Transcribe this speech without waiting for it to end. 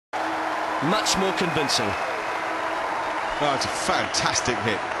much more convincing. Oh, it's a fantastic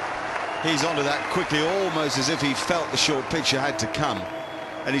hit. He's onto that quickly, almost as if he felt the short picture had to come.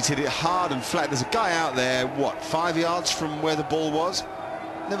 And he's hit it hard and flat. There's a guy out there, what, 5 yards from where the ball was?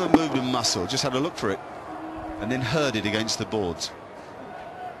 Never moved a muscle, just had a look for it. And then heard it against the boards.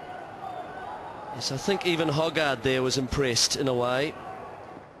 Yes, I think even Hoggard there was impressed in a way.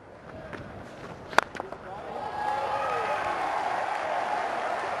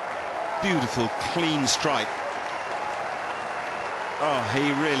 Beautiful, clean strike. Oh,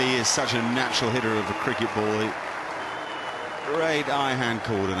 he really is such a natural hitter of a cricket ball. Great eye-hand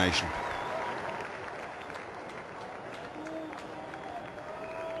coordination.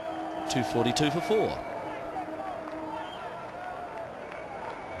 .242 for 4.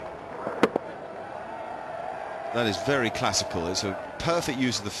 That is very classical. It's a perfect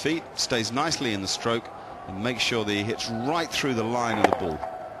use of the feet, stays nicely in the stroke, and makes sure that he hits right through the line of the ball.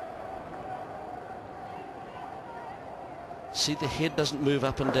 See, the head doesn't move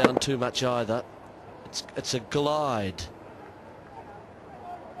up and down too much either. It's a glide.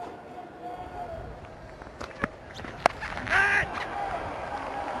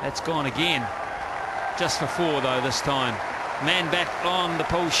 That's gone again. Just for 4 though this time. Man back on the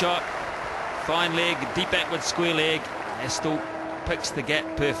pull shot. Fine leg, deep backward square leg. Astle picks the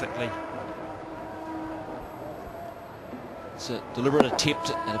gap perfectly. It's a deliberate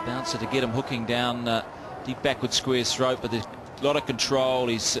attempt at a bouncer to get him hooking down deep backward square throat, but there's a lot of control.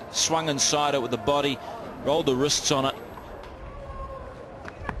 He's swung inside it with the body, rolled the wrists on it.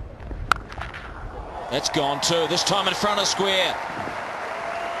 That's gone too, this time in front of square.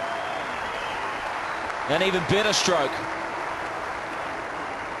 An even better stroke.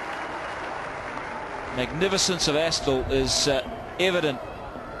 Magnificence of Astle is evident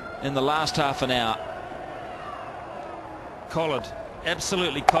in the last half an hour. Collared,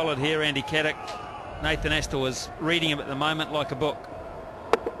 absolutely collared here, Andy Caddick. Nathan Astle is reading him at the moment like a book.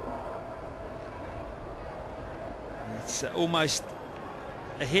 It's almost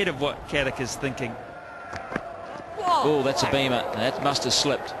ahead of what Caddick is thinking. Oh, that's a beamer. That must have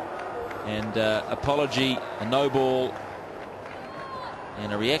slipped. And apology, a no ball,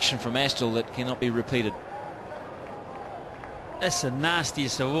 and a reaction from Astle that cannot be repeated. That's the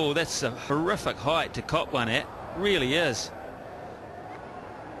nastiest of all. That's a horrific height to cop one at. Really is.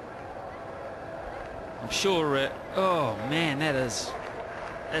 I'm sure. Oh man,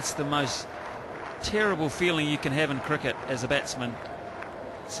 that's the most terrible feeling you can have in cricket as a batsman.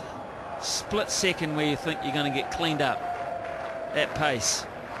 It's a split second where you think you're going to get cleaned up at pace.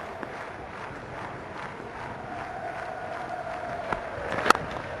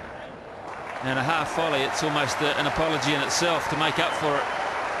 And a half volley, it's almost an apology in itself to make up for it.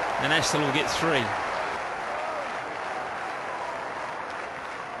 And Astle will get 3.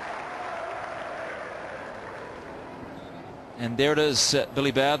 And there it is. Billy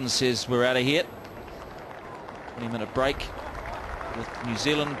Bowden says we're out of here. 20-minute break with New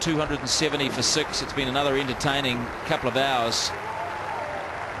Zealand 270 for 6. It's been another entertaining couple of hours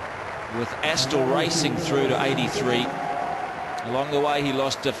with Astle racing through to 83. Along the way he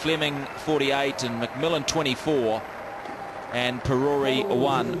lost to Fleming 48 and McMillan 24 and Perori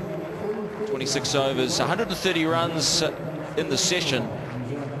 1. 26 overs, 130 runs in the session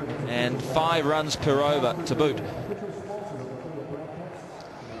and 5 runs per over to boot.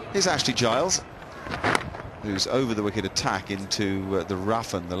 Here's Ashley Giles, who's over the wicket attack into the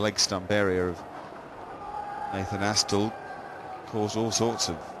rough and the leg stump area of Nathan Astle. Caused all sorts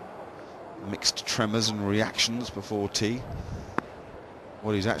of mixed tremors and reactions before tea.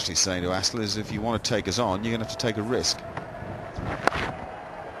 What he's actually saying to Astle is, if you want to take us on, you're going to have to take a risk.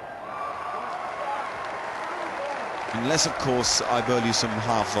 Unless, of course, I bowl you some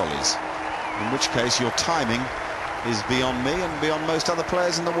half volleys, in which case your timing is beyond me and beyond most other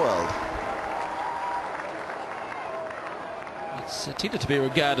players in the world. It's tended to be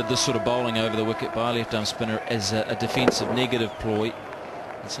regarded, this sort of bowling over the wicket by a left-arm spinner, as a defensive negative ploy.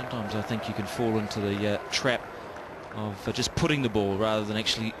 And sometimes I think you can fall into the trap of just putting the ball rather than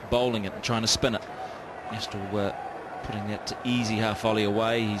actually bowling it and trying to spin it. Astle putting that to easy half volley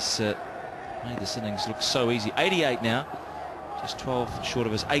away. He's made this innings look so easy. 88 now, just 12 short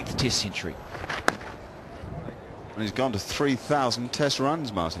of his 8th Test century. And he's gone to 3,000 Test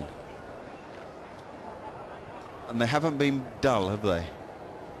runs, Martin. And they haven't been dull, have they?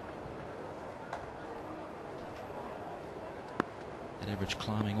 That average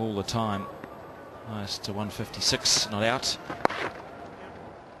climbing all the time. Highest to 156, not out.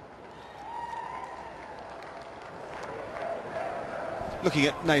 Looking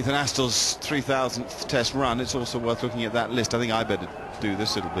at Nathan Astle's 3,000th Test run, it's also worth looking at that list. I think I better do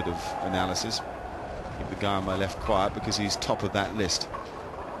this little bit of analysis. Keep the guy on my left quiet because he's top of that list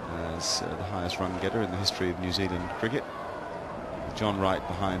as the highest run getter in the history of New Zealand cricket. John Wright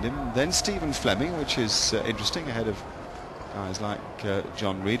behind him, then Stephen Fleming, which is interesting, ahead of guys like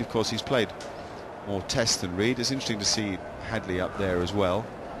John Reid. Of course, he's played more Tests than Reid. It's interesting to see Hadley up there as well.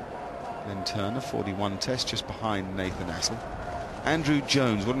 Then Turner, 41 Tests, just behind Nathan Astle. Andrew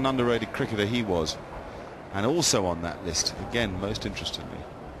Jones, what an underrated cricketer he was, and also on that list, again, most interestingly,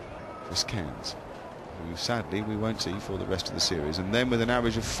 Chris Cairns, who sadly we won't see for the rest of the series. And then with an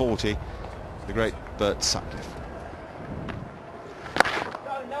average of 40, the great Bert Sutcliffe.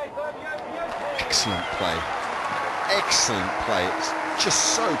 Excellent play. Excellent play. It's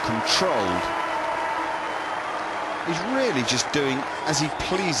just so controlled. He's really just doing as he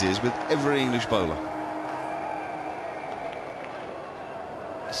pleases with every English bowler.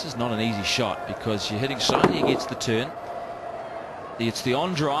 This is not an easy shot because you're hitting slightly against the turn. It's the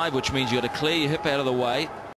on drive, which means you've got to clear your hip out of the way.